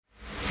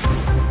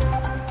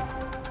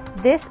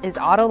This is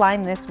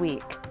Autoline This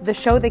Week, the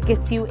show that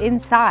gets you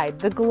inside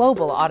the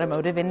global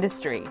automotive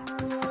industry.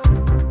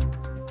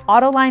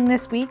 Autoline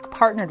This Week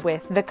partnered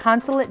with the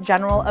Consulate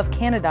General of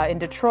Canada in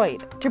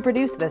Detroit to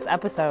produce this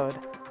episode.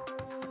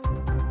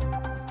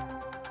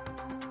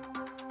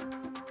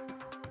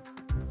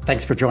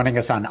 Thanks for joining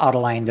us on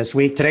Autoline This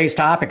Week. Today's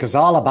topic is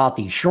all about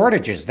the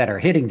shortages that are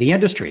hitting the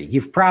industry.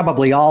 You've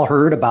probably all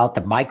heard about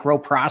the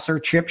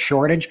microprocessor chip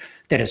shortage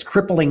that is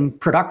crippling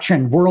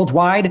production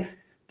worldwide.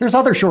 There's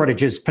other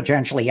shortages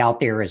potentially out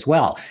there as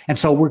well. And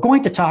so we're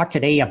going to talk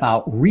today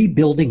about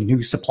rebuilding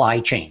new supply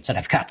chains. And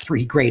I've got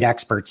three great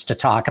experts to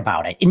talk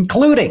about it,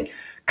 including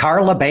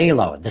Carla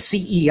Bailo, the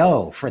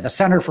CEO for the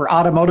Center for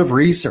Automotive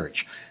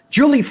Research.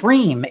 Julie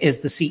Freem is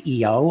the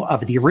CEO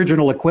of the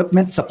Original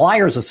Equipment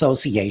Suppliers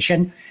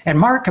Association, and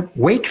Mark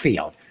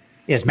Wakefield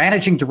is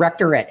Managing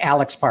Director at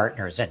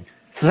AlixPartners. And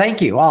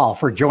thank you all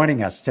for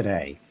joining us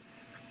today.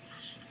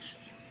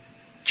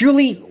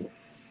 Julie,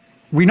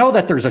 we know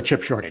that there's a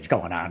chip shortage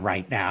going on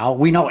right now.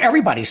 We know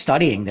everybody's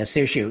studying this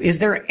issue. Is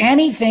there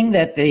anything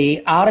that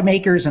the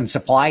automakers and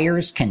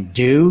suppliers can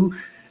do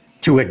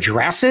to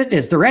address it?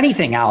 Is there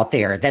anything out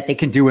there that they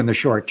can do in the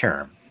short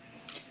term?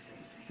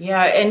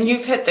 Yeah, and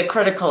you've hit the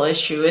critical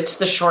issue. It's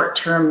the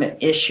short-term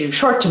issue,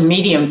 short to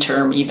medium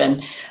term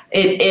even.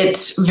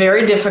 It's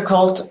very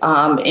difficult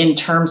in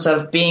terms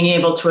of being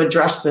able to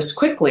address this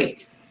quickly.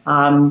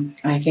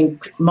 I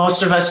think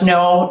most of us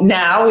know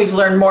now, we've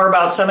learned more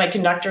about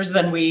semiconductors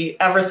than we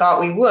ever thought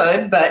we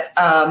would, but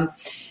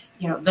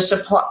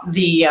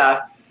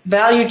the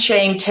value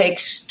chain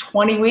takes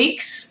 20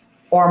 weeks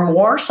or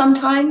more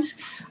sometimes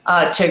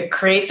to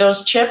create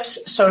those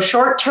chips. So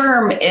short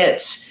term,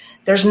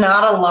 there's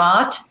not a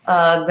lot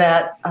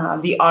that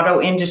the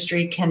auto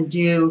industry can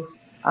do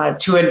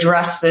to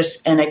address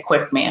this in a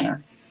quick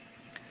manner.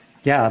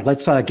 Yeah,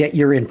 let's get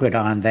your input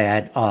on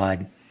that.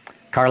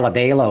 Carla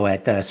Bailo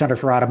at the Center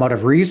for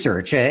Automotive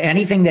Research.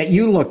 Anything that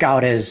you look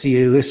out as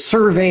you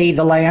survey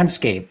the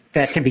landscape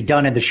that can be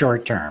done in the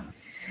short term?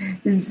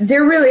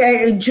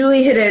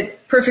 Julie hit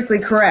it perfectly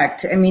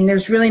correct. I mean,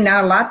 there's really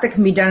not a lot that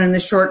can be done in the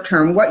short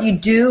term. What you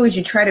do is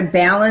you try to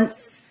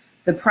balance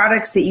the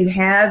products that you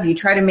have. You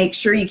try to make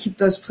sure you keep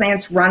those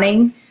plants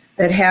running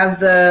that have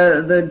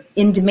the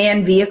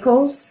in-demand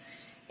vehicles.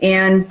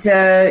 And,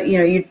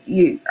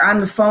 you're on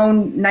the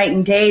phone night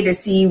and day to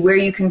see where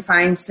you can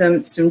find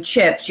some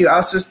chips. You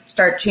also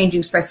start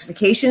changing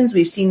specifications.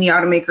 We've seen the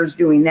automakers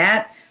doing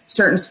that.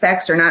 Certain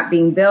specs are not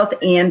being built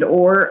and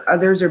or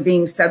others are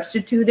being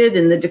substituted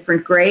in the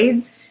different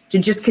grades to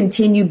just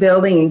continue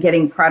building and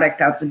getting product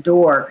out the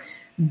door.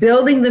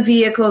 Building the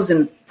vehicles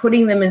and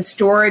putting them in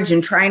storage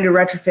and trying to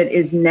retrofit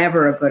is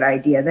never a good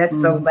idea.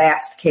 That's the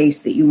last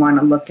case that you want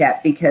to look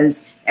at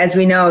because, as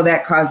we know,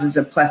 that causes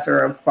a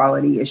plethora of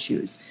quality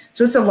issues.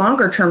 So it's a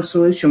longer-term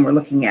solution we're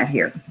looking at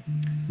here.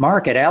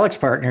 Mark, at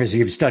AlixPartners,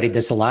 you've studied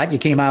this a lot. You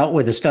came out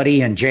with a study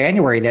in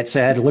January that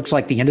said it looks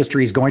like the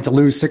industry is going to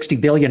lose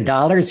 $60 billion.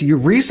 You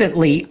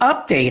recently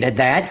updated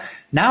that.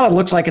 Now it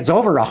looks like it's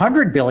over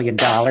 $100 billion.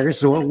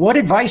 So what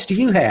advice do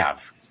you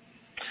have?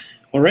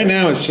 Well, right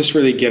now it's just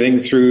really getting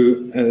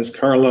through, as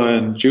Carla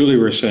and Julie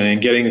were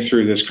saying, getting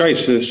through this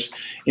crisis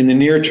in the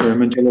near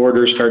term until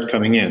orders start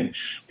coming in.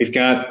 We've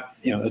got,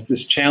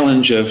 this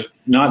challenge of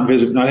not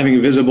having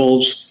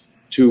visibles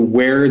to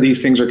where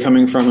these things are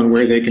coming from and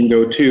where they can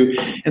go to.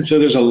 And so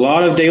there's a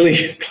lot of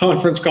daily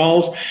conference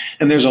calls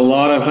and there's a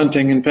lot of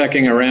hunting and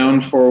pecking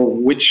around for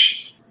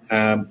which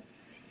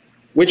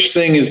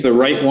thing is the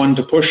right one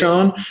to push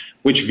on,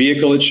 which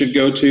vehicle it should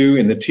go to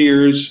in the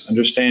tiers,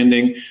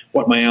 understanding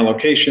what my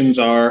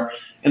allocations are.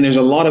 And there's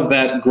a lot of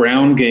that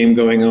ground game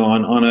going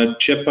on a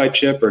chip by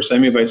chip or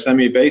semi by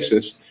semi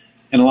basis.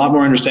 And a lot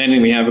more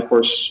understanding we have, of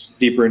course,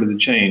 deeper into the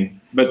chain.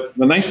 But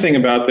the nice thing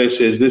about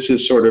this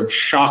is sort of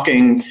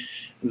shocking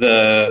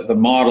the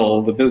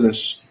model, the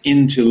business,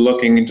 into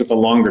looking into the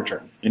longer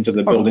term, into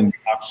the building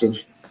blocks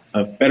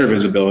of better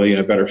visibility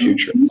and a better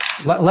future.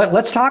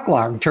 Let's talk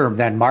long term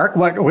then, Mark.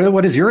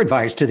 What is your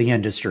advice to the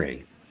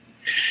industry?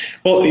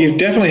 Well, you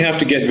definitely have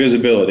to get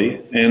visibility.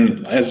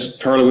 And as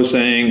Carla was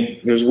saying,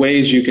 there's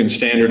ways you can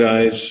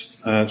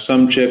standardize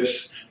some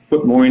chips,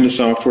 put more into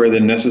software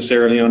than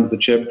necessarily onto the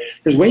chip.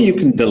 There's a way you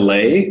can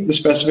delay the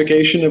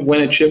specification of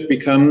when a chip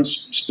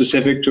becomes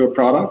specific to a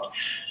product.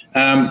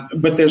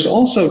 But there's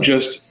also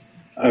just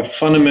a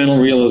fundamental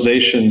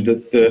realization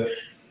that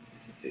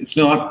it's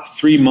not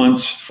 3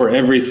 months for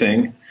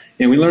everything.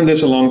 And we learned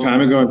this a long time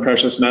ago in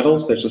precious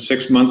metals. There's a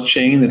 6-month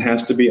chain that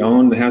has to be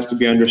owned, that has to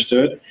be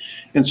understood.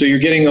 And so you're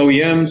getting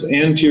OEMs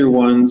and tier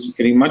ones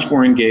getting much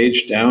more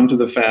engaged down to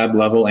the fab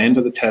level and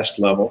to the test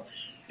level.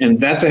 And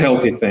that's a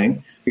healthy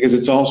thing because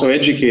it's also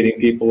educating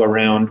people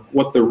around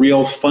what the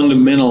real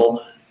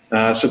fundamental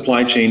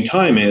supply chain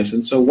time is.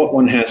 And so what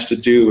one has to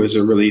do as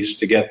a release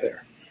to get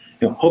there.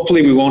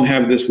 Hopefully we won't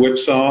have this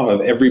whipsaw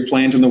of every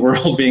plant in the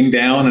world being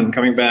down and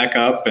coming back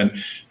up and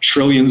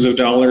trillions of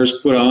dollars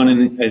put on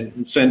in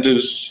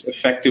incentives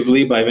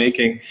effectively by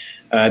making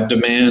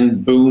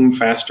demand boom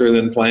faster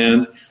than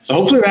planned. So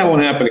hopefully that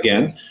won't happen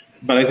again.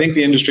 but I think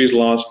the industry's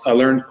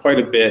learned quite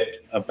a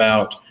bit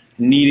about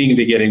needing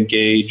to get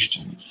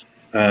engaged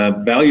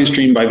value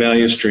stream by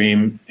value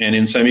stream, and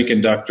in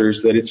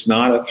semiconductors that it's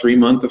not a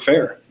 3-month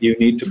affair. You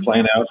need to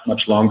plan out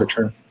much longer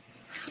term.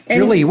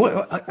 Julie,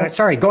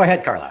 sorry, go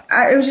ahead, Carla.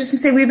 I was just going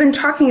to say, we've been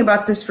talking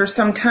about this for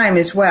some time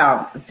as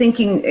well,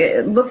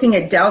 looking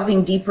at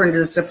delving deeper into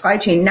the supply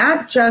chain,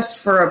 not just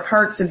for a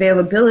parts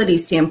availability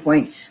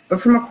standpoint,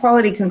 but from a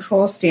quality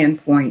control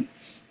standpoint.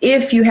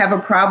 If you have a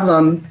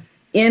problem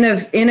in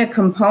a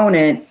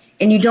component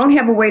and you don't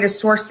have a way to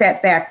source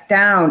that back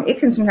down, it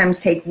can sometimes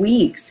take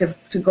weeks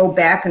to go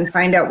back and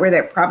find out where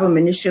that problem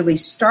initially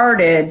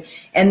started,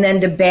 and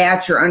then to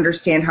batch or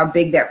understand how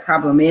big that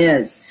problem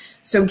is.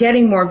 So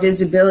getting more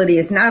visibility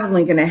is not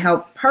only going to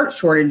help part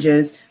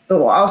shortages, but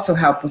will also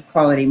help with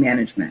quality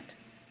management.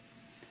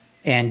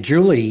 And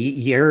Julie,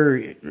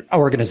 your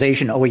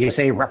organization,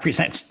 OESA,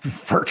 represents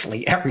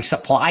virtually every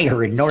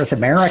supplier in North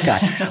America.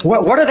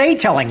 What are they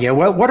telling you?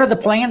 What are the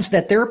plans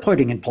that they're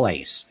putting in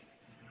place?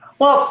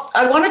 Well,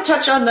 I want to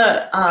touch on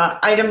the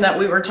item that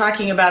we were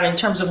talking about in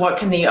terms of what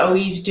can the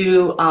OEs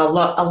do a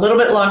little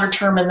bit longer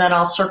term, and then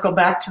I'll circle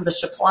back to the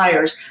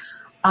suppliers.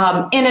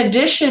 In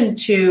addition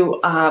to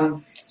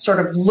sort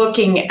of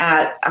looking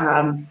at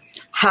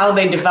how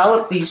they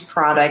develop these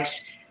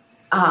products,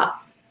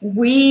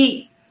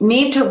 we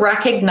need to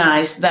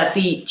recognize that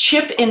the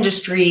chip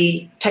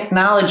industry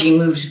technology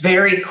moves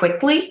very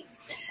quickly.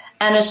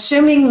 And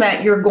assuming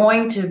that you're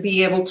going to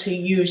be able to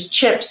use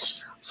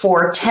chips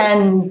for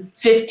 10,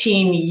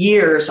 15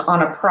 years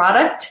on a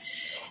product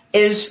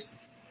is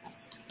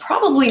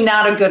probably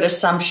not a good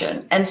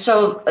assumption. And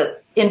so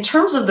in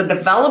terms of the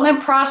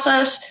development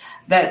process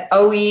that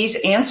OEs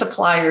and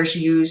suppliers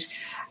use,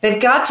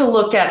 they've got to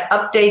look at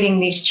updating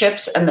these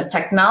chips and the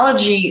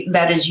technology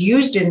that is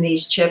used in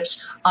these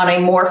chips on a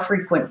more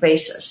frequent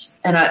basis.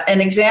 And an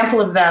example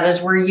of that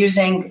is we're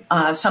using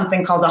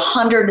something called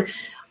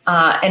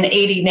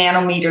 180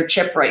 nanometer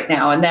chip right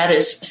now, and that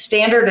is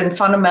standard and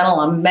fundamental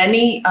on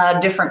many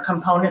different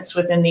components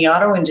within the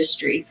auto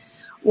industry.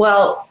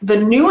 Well, the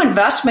new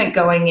investment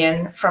going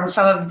in from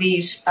some of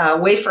these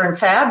wafer and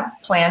fab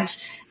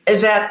plants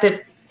is at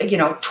the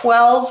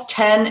 12,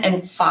 10,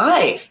 and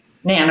 5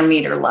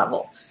 nanometer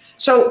level.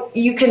 So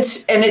you can,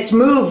 and it's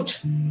moved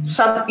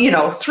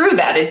through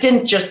that. It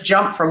didn't just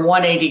jump from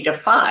 180 to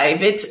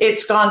 5.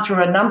 It's gone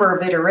through a number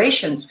of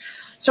iterations.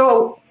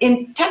 So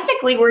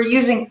technically we're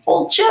using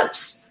old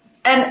chips,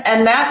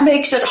 and that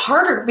makes it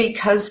harder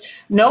because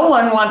no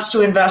one wants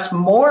to invest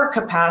more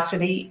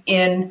capacity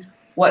in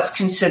what's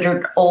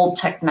considered old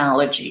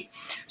technology.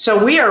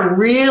 So we are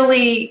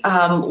really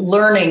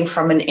learning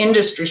from an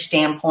industry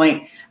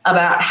standpoint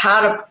about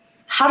how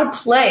to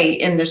play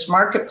in this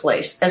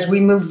marketplace as we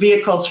move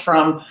vehicles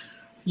from,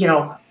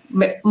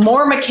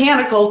 more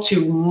mechanical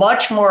to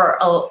much more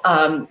of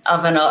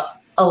an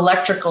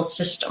electrical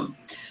system.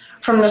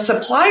 From the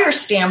supplier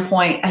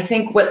standpoint, I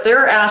think what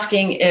they're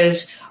asking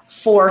is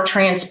for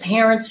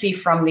transparency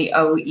from the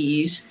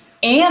OEs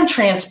and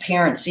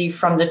transparency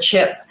from the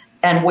chip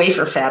and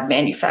wafer fab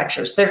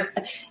manufacturers.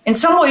 In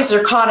some ways,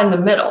 they're caught in the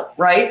middle,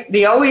 right?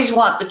 The OEs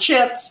want the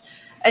chips,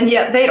 and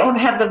yet they don't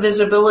have the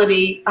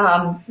visibility,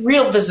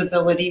 real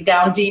visibility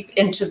down deep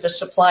into the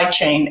supply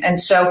chain.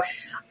 And so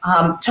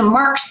to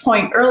Mark's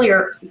point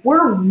earlier,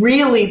 we're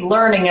really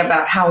learning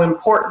about how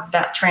important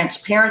that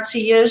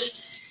transparency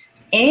is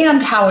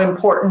and how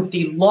important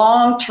the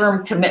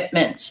long-term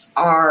commitments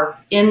are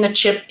in the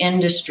chip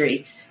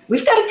industry.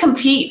 We've got to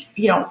compete.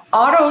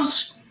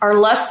 Autos are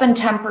less than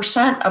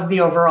 10% of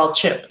the overall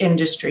chip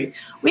industry.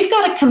 We've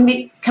got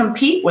to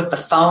compete with the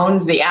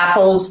phones, the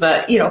Apples,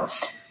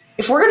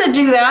 if we're going to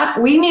do that,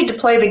 we need to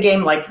play the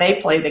game like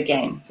they play the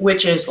game,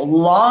 which is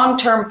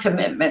long-term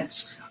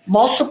commitments,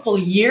 multiple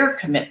year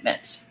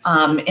commitments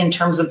in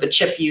terms of the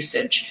chip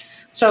usage.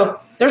 So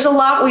there's a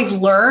lot we've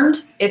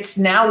learned. It's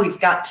now we've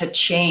got to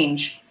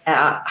change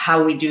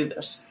how we do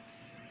this.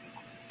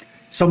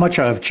 So much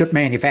of chip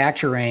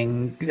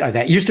manufacturing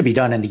that used to be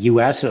done in the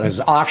U.S. is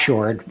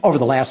offshored over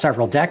the last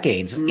several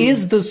decades.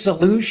 Is the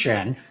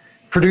solution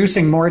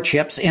producing more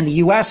chips in the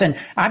U.S.? And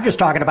I'm just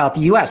talking about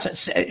the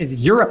U.S.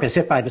 Europe is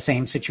hit by the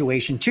same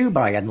situation too,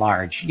 by and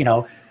large.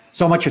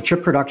 So much of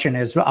chip production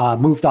is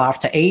moved off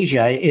to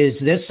Asia. Is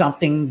this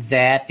something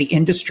that the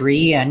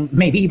industry and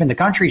maybe even the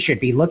country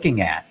should be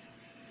looking at?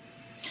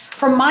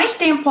 From my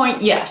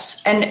standpoint,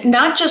 yes. And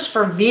not just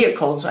for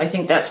vehicles, I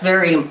think that's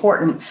very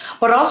important,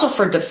 but also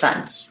for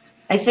defense.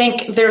 I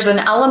think there's an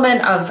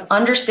element of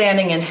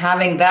understanding and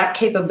having that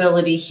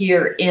capability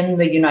here in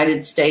the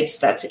United States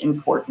that's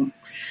important.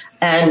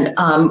 And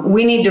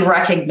we need to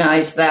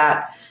recognize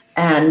that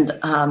and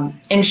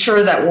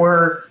ensure that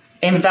we're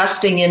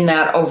investing in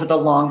that over the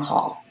long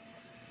haul.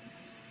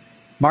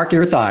 Mark,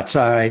 your thoughts?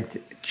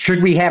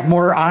 Should we have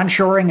more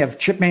onshoring of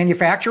chip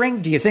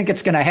manufacturing? Do you think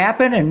it's going to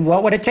happen? And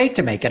what would it take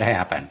to make it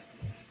happen?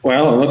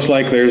 Well, it looks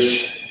like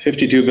there's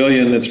 $52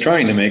 billion that's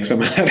trying to make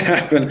some of that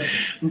happen.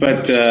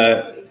 But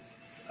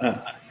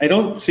I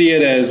don't see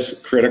it as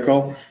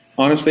critical.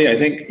 Honestly, I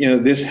think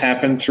this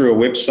happened through a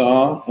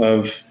whipsaw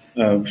of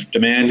of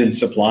demand and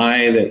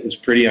supply that was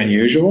pretty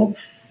unusual.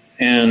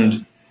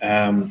 And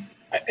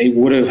it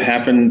would have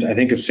happened, I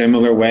think, a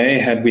similar way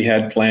had we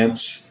had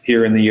plants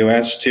here in the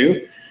U.S.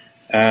 too.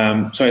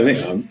 So I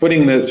think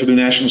putting the sort of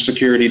national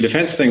security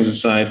defense things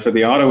aside, for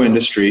the auto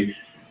industry,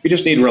 we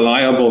just need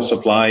reliable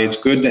supply. It's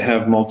good to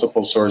have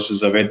multiple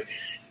sources of it.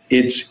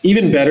 It's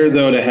even better,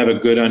 though, to have a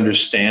good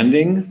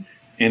understanding,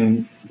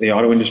 and the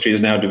auto industry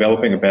is now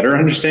developing a better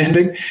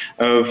understanding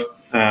of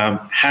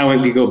how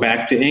we go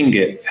back to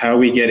ingot, how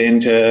we get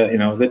into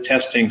the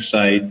testing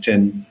site,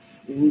 and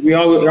we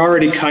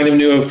already kind of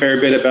knew a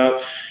fair bit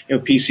about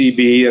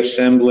PCB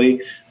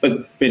assembly,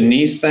 but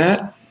beneath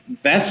that,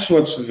 that's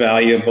what's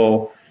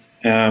valuable.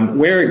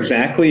 Where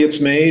exactly it's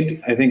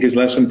made, I think, is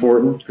less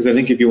important, because I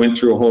think if you went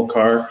through a whole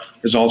car,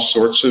 there's all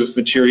sorts of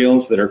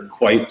materials that are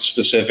quite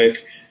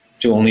specific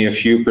to only a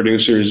few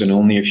producers and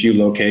only a few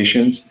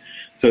locations.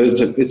 So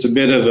it's a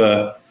bit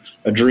of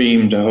a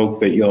dream to hope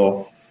that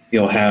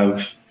you'll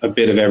have a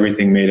bit of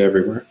everything made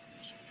everywhere.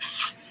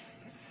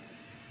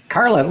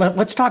 Carla,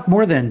 let's talk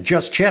more than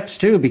just chips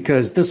too,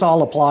 because this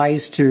all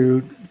applies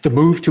to the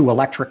move to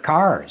electric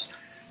cars.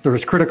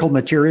 There's critical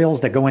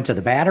materials that go into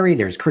the battery.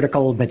 There's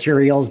critical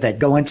materials that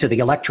go into the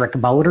electric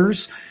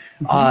motors.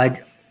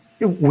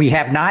 We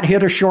have not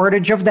hit a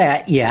shortage of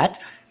that yet,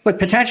 but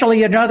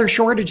potentially another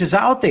shortage is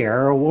out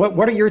there.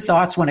 What are your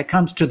thoughts when it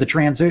comes to the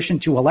transition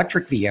to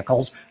electric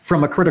vehicles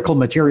from a critical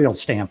material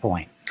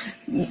standpoint?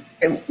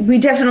 We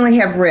definitely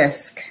have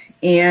risk,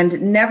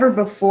 and never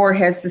before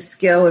has the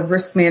skill of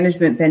risk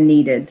management been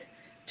needed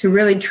to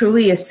really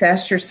truly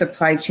assess your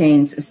supply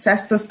chains,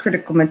 assess those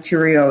critical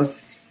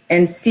materials,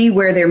 and see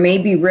where there may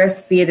be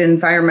risk, be it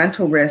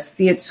environmental risk,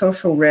 be it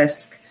social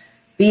risk,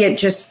 be it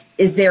just,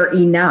 is there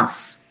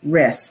enough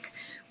risk?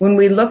 When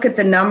we look at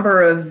the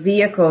number of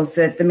vehicles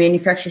that the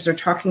manufacturers are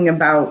talking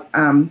about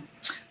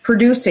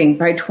producing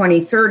by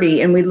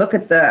 2030, and we look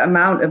at the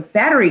amount of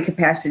battery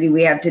capacity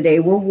we have today,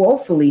 we're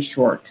woefully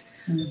short.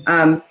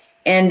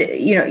 And,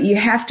 you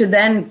have to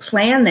then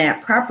plan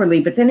that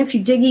properly. But then if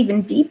you dig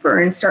even deeper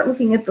and start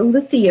looking at the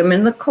lithium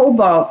and the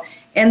cobalt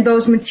and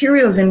those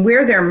materials and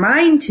where they're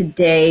mined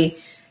today,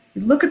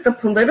 look at the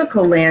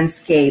political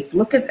landscape,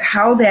 look at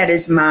how that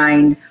is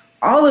mined.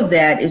 All of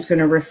that is going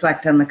to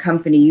reflect on the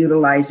company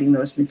utilizing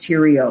those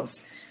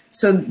materials.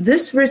 So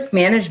this risk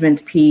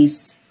management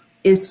piece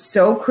is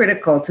so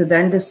critical to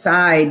then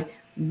decide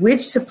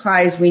which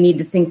supplies we need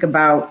to think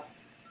about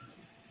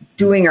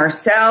doing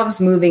ourselves,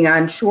 moving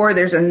onshore.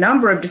 There's a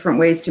number of different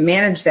ways to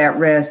manage that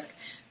risk,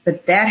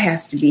 but that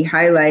has to be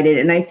highlighted.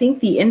 And I think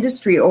the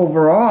industry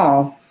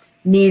overall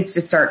needs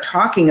to start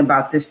talking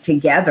about this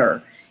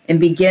together and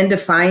begin to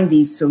find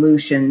these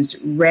solutions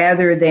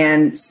rather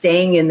than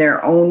staying in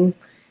on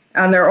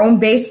their own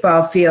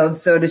baseball field,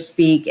 so to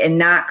speak, and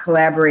not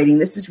collaborating.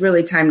 This is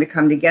really time to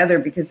come together,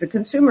 because the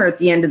consumer at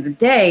the end of the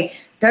day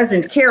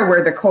doesn't care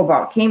where the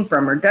cobalt came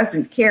from or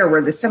doesn't care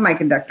where the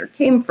semiconductor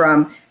came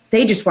from.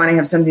 They just want to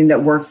have something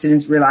that works and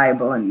is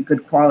reliable and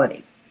good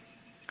quality.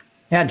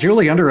 Yeah,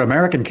 Julie, under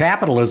American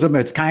capitalism,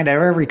 it's kind of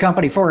every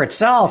company for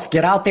itself.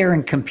 Get out there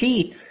and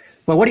compete.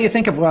 Well, what do you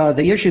think of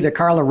the issue that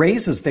Carla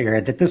raises there,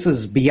 that this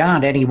is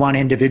beyond any one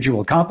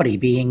individual company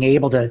being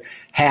able to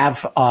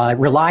have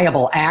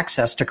reliable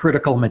access to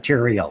critical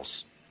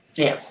materials?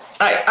 Yeah,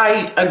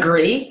 I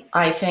agree.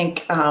 I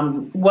think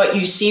what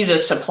you see the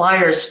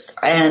suppliers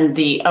and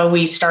the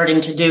OE starting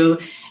to do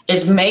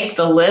is make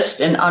the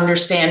list and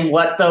understand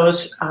what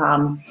those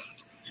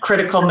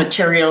critical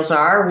materials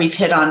are. We've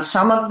hit on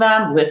some of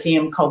them,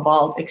 lithium,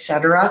 cobalt, et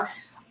cetera.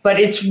 But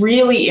it's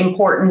really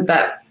important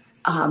that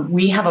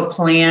we have a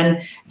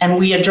plan and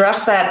we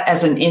address that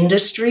as an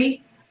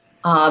industry.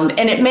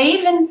 And it may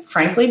even,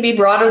 frankly, be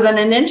broader than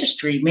an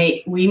industry.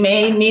 We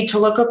may need to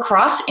look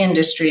across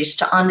industries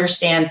to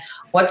understand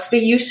what's the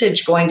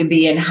usage going to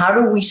be and how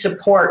do we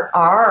support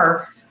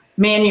our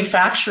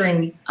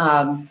manufacturing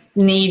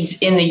needs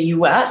in the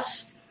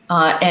U.S.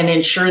 And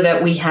ensure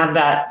that we have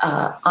that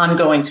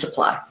ongoing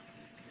supply.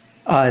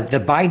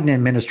 The Biden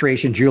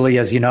administration, Julie,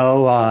 as you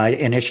know,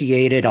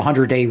 initiated a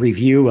 100-day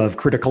review of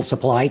critical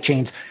supply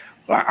chains.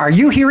 Are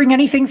you hearing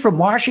anything from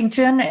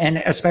Washington, and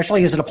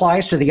especially as it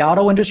applies to the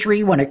auto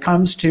industry, when it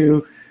comes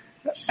to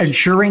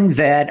ensuring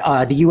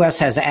that the U.S.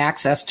 has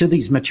access to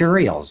these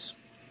materials?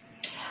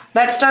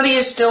 That study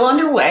is still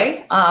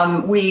underway.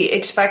 We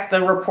expect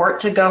the report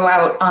to go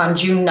out on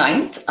June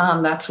 9th.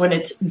 That's when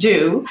it's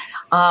due.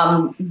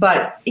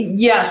 But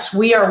yes,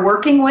 we are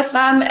working with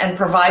them and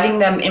providing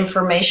them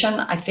information.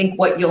 I think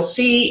what you'll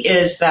see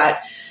is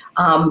that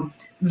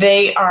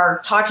they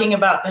are talking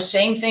about the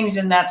same things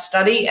in that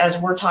study as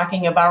we're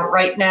talking about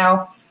right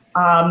now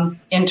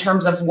in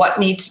terms of what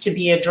needs to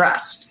be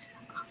addressed.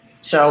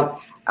 So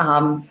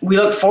we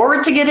look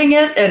forward to getting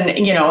it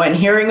and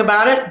hearing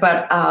about it.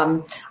 But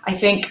I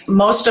think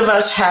most of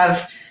us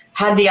have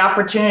had the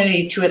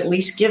opportunity to at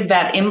least give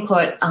that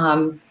input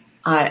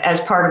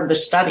as part of the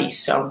study.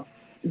 So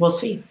we'll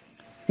see.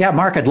 Yeah,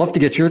 Mark, I'd love to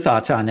get your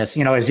thoughts on this.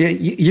 As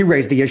you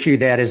raised the issue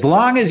that as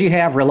long as you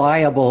have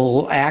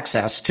reliable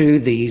access to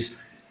these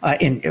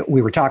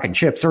we were talking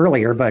chips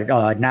earlier, but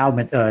now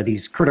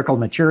these critical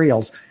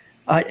materials.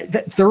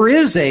 There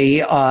is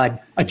a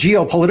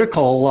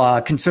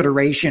geopolitical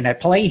consideration at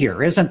play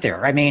here, isn't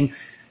there? I mean,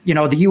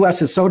 the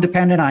U.S. is so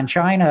dependent on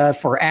China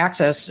for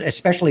access,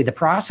 especially the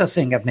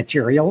processing of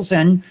materials,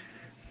 and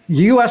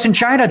the U.S. and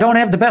China don't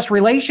have the best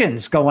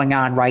relations going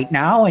on right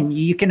now, and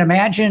you can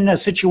imagine a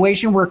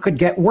situation where it could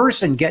get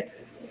worse and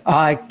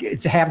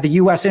have the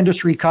U.S.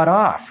 industry cut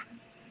off.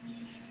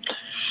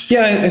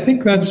 Yeah, I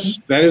think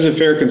that is a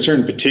fair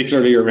concern,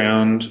 particularly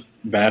around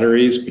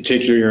batteries,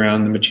 particularly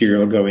around the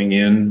material going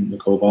in, the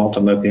cobalt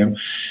and lithium.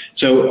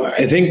 So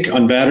I think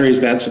on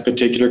batteries, that's a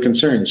particular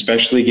concern,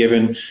 especially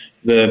given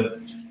the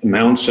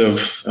amounts of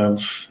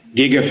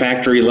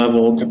gigafactory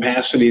level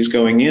capacities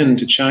going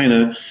into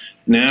China.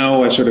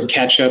 Now a sort of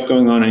catch up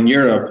going on in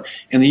Europe.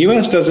 And the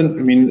U.S.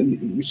 doesn't,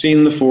 we've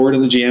seen the Ford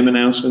and the GM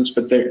announcements,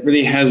 but there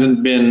really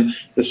hasn't been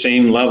the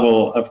same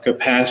level of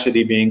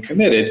capacity being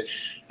committed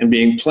and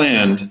being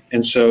planned.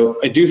 And so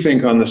I do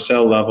think on the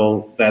cell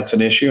level, that's an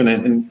issue.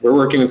 And we're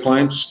working with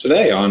clients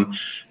today on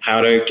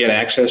how to get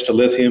access to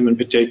lithium in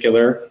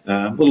particular.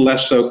 A little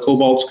less so.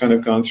 Cobalt's kind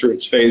of gone through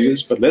its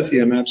phases, but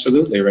lithium,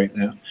 absolutely right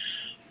now.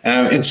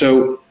 And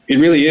so it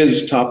really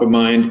is top of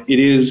mind. It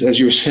is, as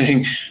you were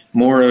saying,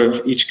 more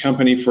of each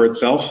company for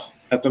itself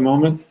at the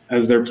moment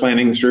as they're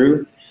planning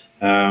through.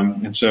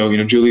 And so,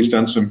 Julie's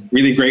done some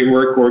really great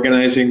work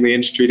organizing the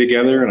industry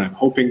together, and I'm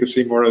hoping to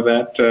see more of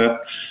that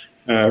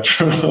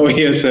from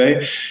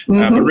OESA.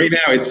 But right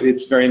now,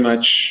 it's very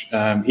much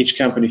each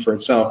company for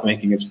itself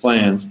making its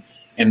plans.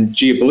 And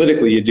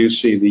geopolitically, you do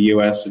see the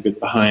U.S. a bit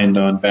behind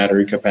on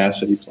battery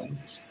capacity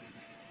plans.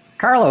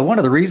 Carla, one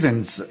of the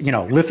reasons,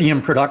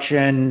 lithium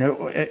production,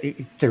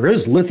 there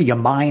is lithium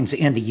mines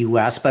in the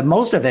U.S., but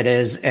most of it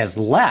is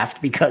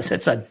left because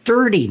it's a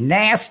dirty,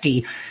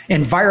 nasty,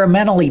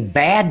 environmentally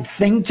bad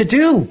thing to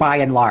do by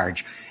and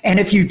large. And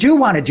if you do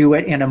want to do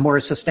it in a more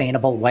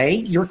sustainable way,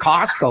 your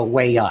costs go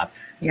way up.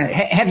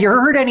 Yes. Have you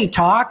heard any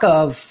talk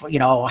of,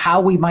 how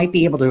we might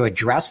be able to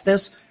address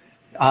this?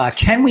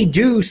 Can we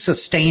do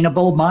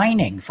sustainable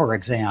mining, for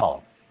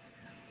example?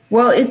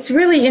 Well, it's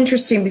really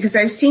interesting because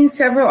I've seen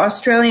several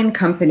Australian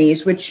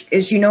companies, which,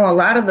 as you know, a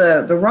lot of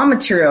the raw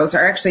materials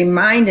are actually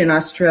mined in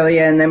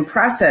Australia and then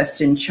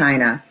processed in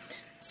China.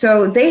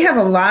 So they have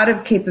a lot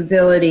of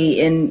capability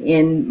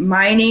in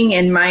mining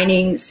and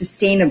mining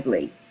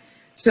sustainably.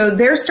 So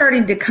they're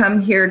starting to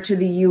come here to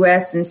the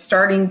U.S. and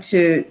starting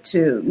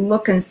to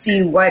look and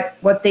see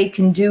what they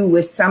can do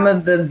with some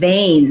of the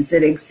veins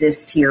that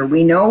exist here.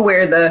 We know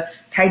where the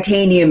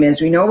titanium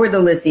is. We know where the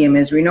lithium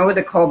is. We know where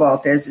the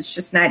cobalt is. It's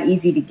just not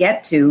easy to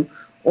get to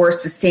or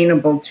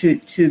sustainable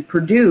to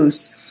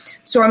produce.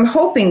 So I'm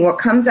hoping what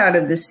comes out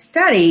of this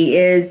study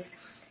is,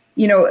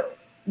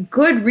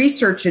 good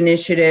research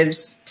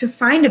initiatives to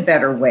find a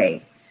better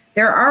way.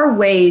 There are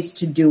ways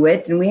to do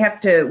it, and we have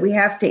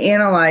to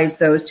analyze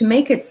those to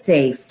make it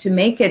safe, to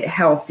make it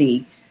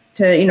healthy,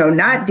 to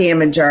not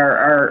damage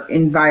our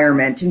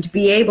environment, and to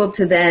be able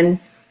to then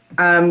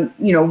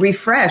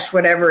refresh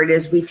whatever it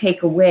is we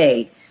take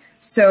away.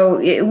 So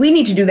we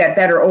need to do that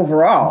better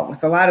overall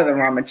with a lot of the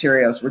raw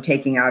materials we're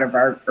taking out of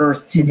our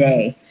earth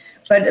today.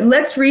 But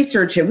let's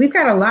research it. We've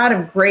got a lot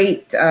of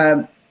great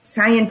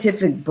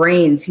scientific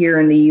brains here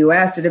in the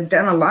U.S. that have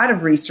done a lot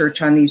of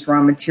research on these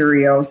raw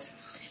materials.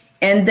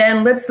 And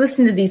then let's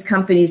listen to these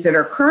companies that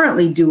are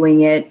currently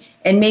doing it,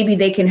 and maybe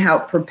they can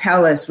help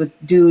propel us with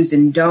do's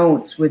and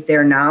don'ts with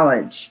their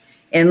knowledge.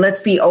 And let's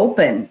be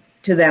open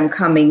to them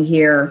coming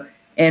here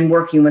and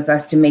working with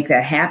us to make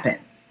that happen.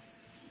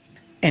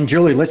 And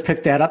Julie, let's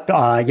pick that up.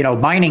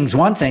 Mining's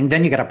one thing.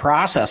 Then you got to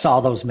process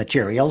all those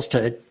materials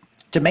to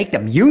make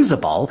them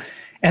usable.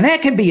 And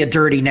that can be a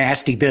dirty,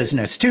 nasty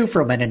business, too,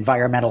 from an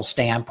environmental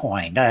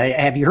standpoint.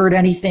 Have you heard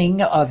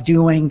anything of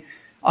doing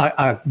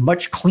a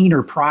much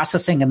cleaner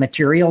processing of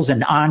materials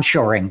and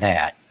onshoring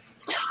that?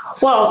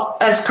 Well,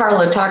 as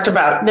Carla talked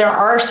about, there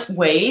are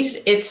ways.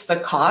 It's the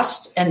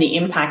cost and the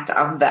impact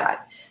of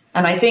that.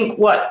 And I think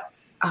what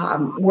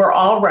we're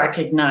all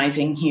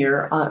recognizing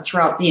here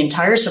throughout the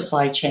entire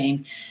supply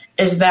chain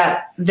is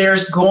that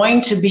there's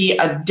going to be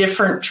a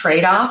different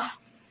trade-off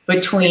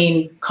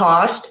between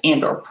cost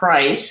and or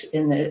price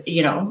in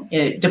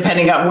the,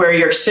 depending on where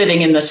you're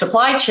sitting in the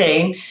supply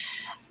chain,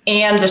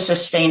 and the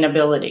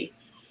sustainability.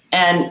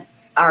 And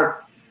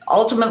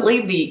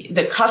ultimately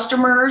the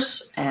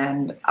customers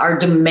are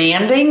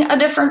demanding a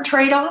different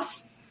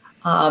trade-off.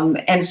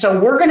 And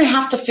so we're going to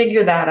have to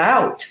figure that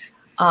out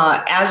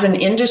as an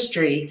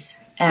industry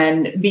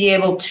and be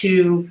able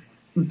to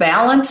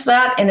balance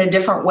that in a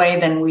different way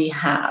than we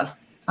have.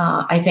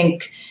 I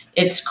think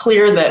it's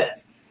clear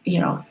that,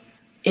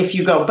 if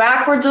you go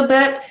backwards a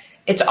bit,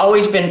 it's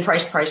always been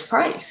price, price,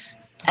 price.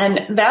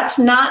 And that's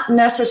not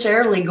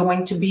necessarily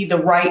going to be the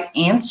right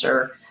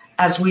answer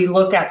as we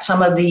look at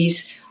some of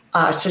these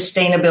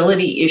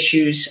sustainability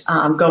issues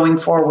going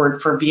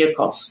forward for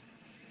vehicles.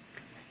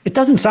 It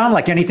doesn't sound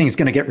like anything's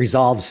going to get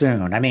resolved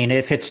soon. I mean,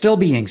 if it's still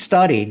being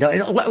studied,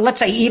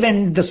 let's say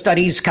even the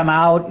studies come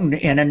out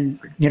in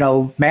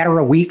a matter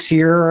of weeks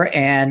here,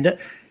 and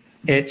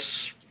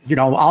it's,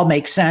 all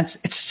makes sense.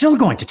 It's still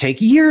going to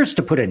take years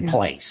to put in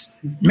place,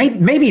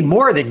 maybe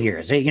more than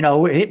years.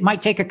 It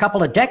might take a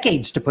couple of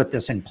decades to put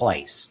this in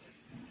place.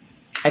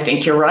 I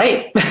think you're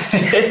right.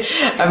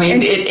 I mean,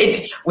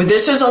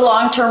 this is a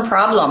long-term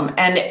problem.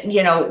 And,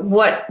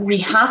 what we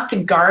have to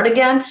guard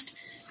against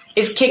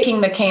is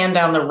kicking the can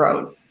down the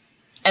road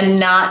and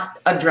not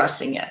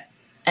addressing it.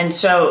 And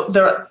so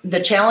the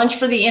challenge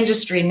for the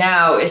industry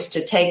now is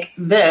to take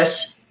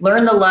this,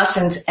 learn the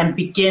lessons, and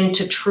begin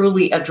to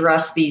truly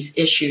address these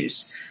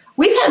issues.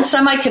 We've had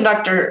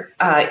semiconductor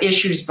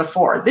issues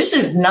before. This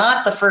is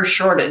not the first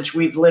shortage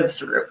we've lived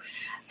through.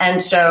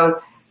 And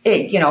so,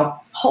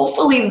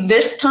 hopefully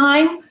this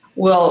time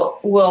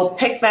we'll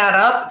pick that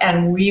up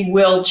and we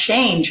will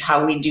change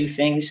how we do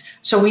things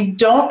so we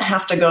don't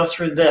have to go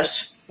through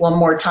this one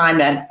more time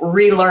and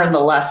relearn the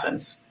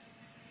lessons.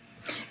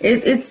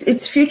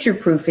 It's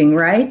future-proofing,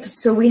 right?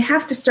 So we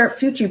have to start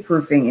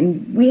future-proofing,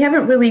 and we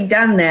haven't really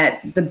done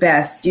that the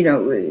best.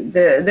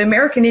 The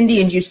American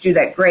Indians used to do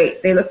that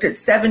great. They looked at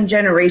 7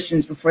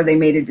 generations before they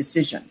made a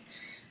decision.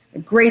 A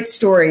great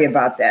story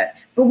about that.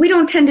 But we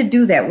don't tend to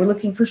do that. We're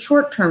looking for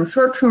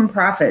short-term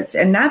profits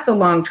and not the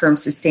long-term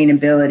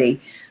sustainability.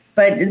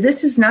 But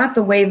this is not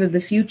the wave of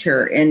the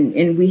future,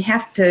 and we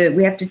have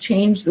to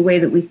change the way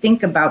that we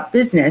think about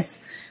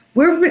business.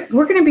 We're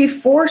going to be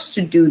forced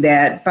to do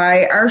that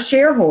by our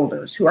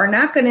shareholders, who are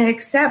not going to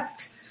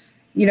accept,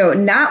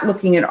 not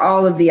looking at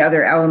all of the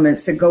other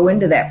elements that go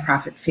into that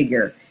profit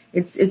figure.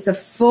 It's a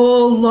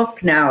full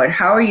look now at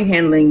how are you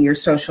handling your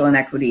social and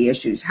equity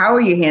issues? How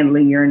are you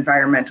handling your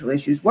environmental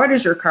issues? What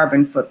is your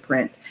carbon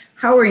footprint?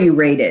 How are you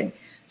rated?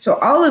 So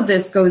all of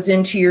this goes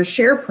into your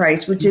share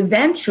price, which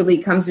eventually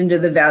comes into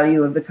the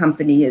value of the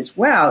company as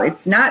well.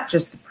 It's not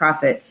just the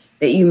profit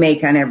that you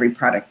make on every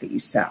product that you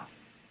sell.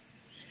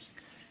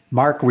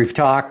 Mark, we've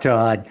talked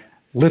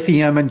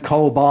lithium and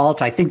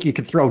cobalt. I think you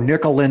could throw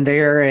nickel in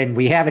there, and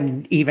we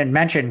haven't even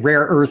mentioned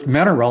rare earth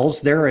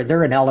minerals. They're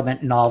an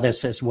element in all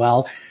this as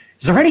well.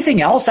 Is there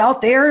anything else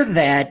out there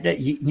that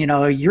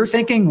you're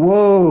thinking,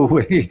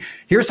 whoa,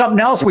 here's something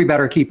else we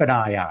better keep an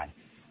eye on?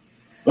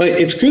 Well,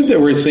 it's good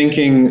that we're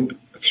thinking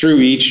through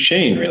each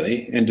chain,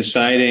 really, and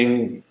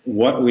deciding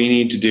what we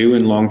need to do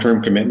in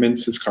long-term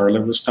commitments, as Carla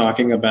was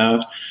talking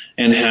about,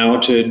 and how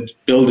to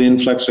build in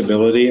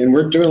flexibility. And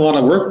we're doing a lot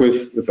of work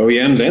with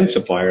OEMs and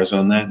suppliers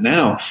on that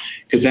now,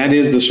 because that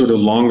is the sort of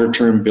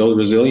longer-term build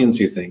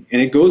resiliency thing. And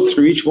it goes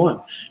through each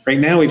one. Right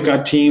now, we've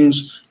got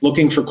teams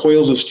looking for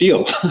coils of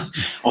steel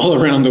all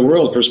around the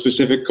world for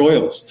specific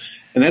coils.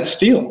 And that's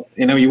steel.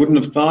 You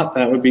wouldn't have thought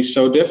that would be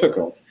so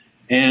difficult.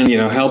 And,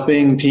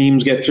 helping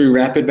teams get through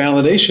rapid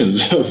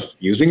validations of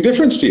using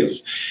different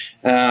steels.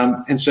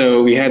 And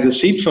so we had to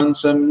seed fund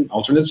some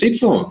alternate seed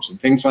foams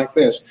and things like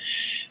this.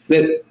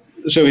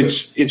 So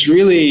it's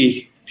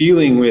really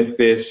dealing with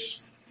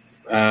this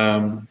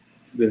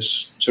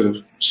sort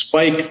of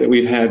spike that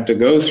we've had to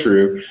go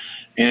through.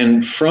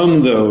 And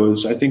from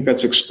those, I think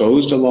that's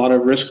exposed a lot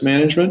of risk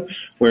management,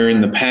 where in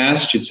the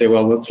past you'd say,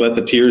 well, let's let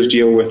the tiers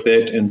deal with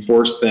it and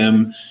force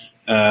them,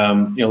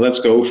 let's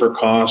go for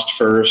cost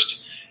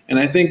first. And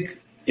I think,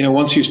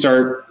 once you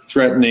start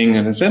threatening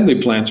an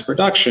assembly plant's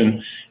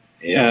production,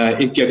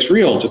 it gets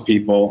real to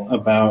people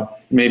about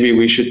maybe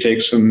we should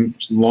take some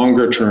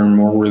longer term,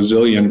 more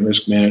resilient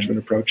risk management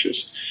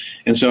approaches.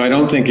 And so I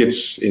don't think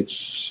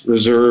it's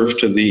reserved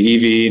to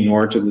the EV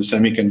nor to the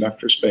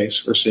semiconductor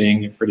space. We're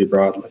seeing it pretty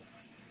broadly.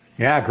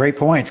 Yeah, great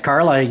points.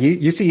 Carla,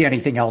 you see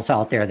anything else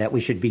out there that we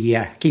should be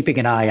keeping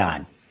an eye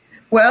on?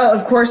 Well,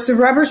 of course, the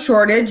rubber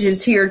shortage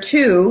is here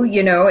too,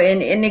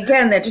 and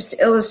again, that just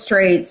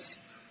illustrates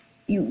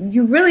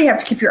you really have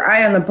to keep your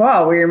eye on the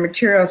ball where your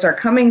materials are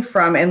coming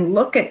from and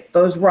look at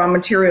those raw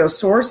material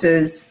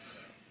sources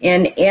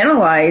and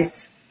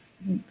analyze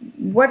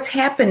what's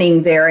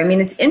happening there. I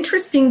mean, it's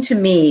interesting to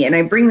me, and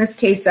I bring this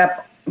case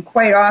up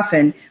quite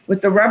often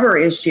with the rubber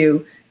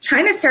issue.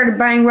 China started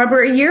buying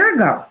rubber a year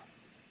ago.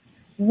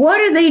 What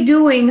are they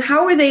doing?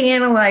 How are they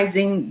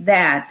analyzing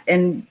that?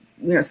 And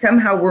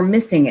somehow we're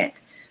missing it.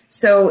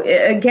 So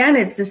again,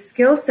 it's a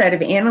skill set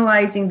of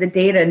analyzing the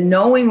data,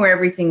 knowing where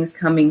everything's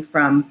coming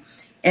from,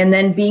 and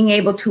then being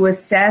able to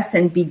assess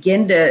and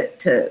begin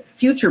to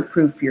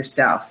future-proof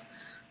yourself.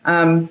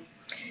 The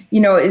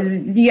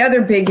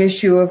other big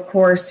issue, of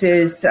course,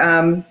 is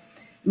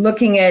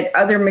looking at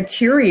other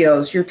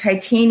materials, your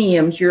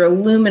titaniums, your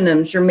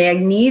aluminums, your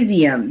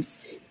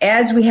magnesiums,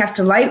 as we have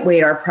to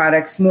lightweight our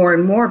products more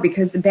and more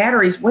because the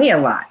batteries weigh a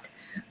lot.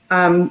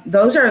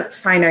 Those are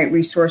finite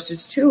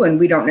resources too, and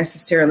we don't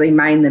necessarily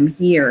mine them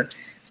here.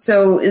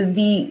 So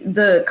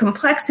the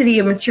complexity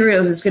of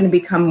materials is going to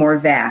become more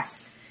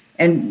vast.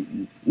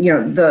 And,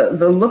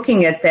 the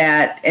looking at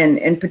that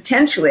and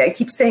potentially, I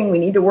keep saying we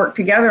need to work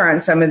together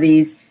on some of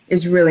these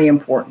is really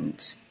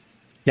important.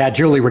 Yeah,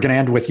 Julie, we're going to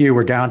end with you.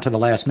 We're down to the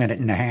last minute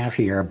and a half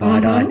here.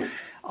 But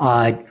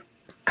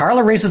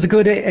Carla raises a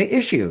good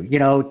issue.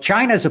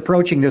 China's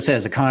approaching this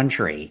as a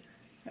country.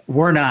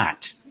 We're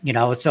not.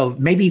 So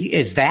maybe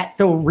is that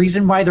the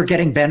reason why they're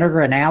getting better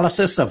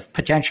analysis of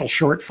potential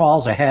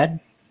shortfalls ahead?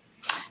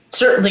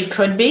 certainly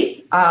could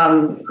be.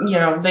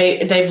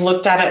 They've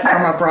looked at it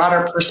from a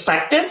broader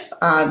perspective.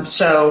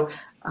 So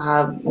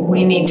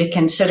we need to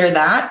consider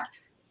that.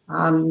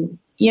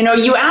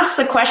 You asked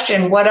the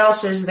question, what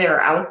else is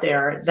there out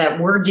there that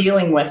we're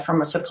dealing with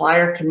from a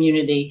supplier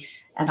community?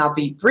 And I'll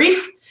be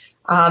brief.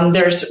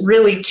 There's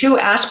really two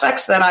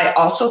aspects that I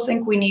also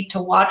think we need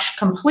to watch,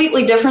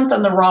 completely different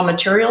than the raw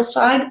materials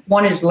side.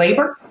 One is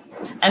labor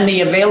and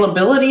the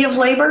availability of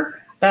labor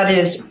that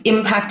is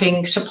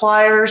impacting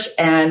suppliers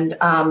and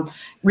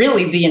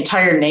really the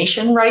entire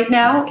nation right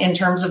now in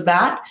terms of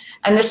that.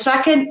 And the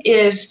second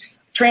is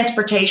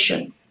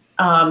transportation.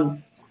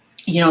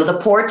 The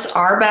ports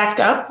are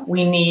backed up.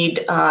 We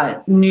need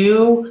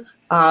new,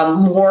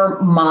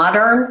 more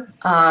modern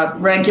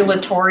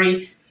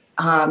regulatory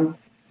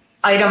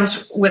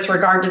items with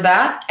regard to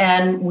that.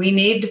 And we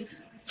need,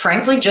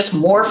 frankly, just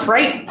more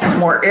freight,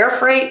 more air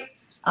freight,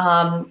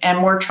 and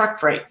more truck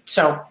freight.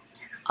 So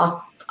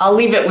I'll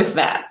leave it with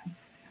that.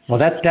 Well,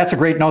 that's a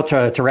great note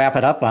to wrap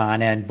it up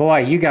on. And boy,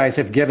 you guys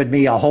have given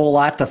me a whole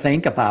lot to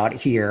think about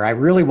here. I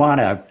really want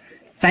to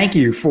thank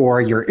you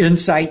for your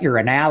insight, your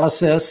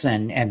analysis,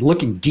 and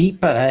looking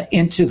deep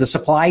into the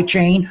supply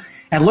chain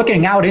and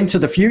looking out into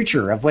the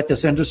future of what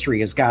this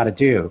industry has got to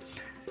do.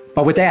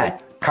 But with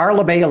that,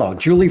 Carla Balow,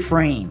 Julie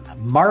Frame,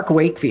 Mark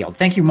Wakefield,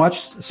 thank you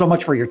so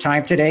much for your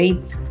time today.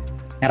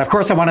 And of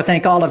course, I want to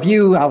thank all of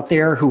you out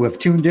there who have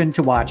tuned in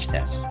to watch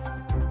this.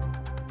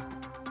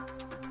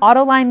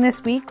 Autoline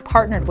This Week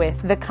partnered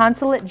with the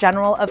Consulate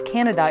General of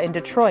Canada in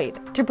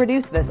Detroit to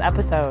produce this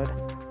episode.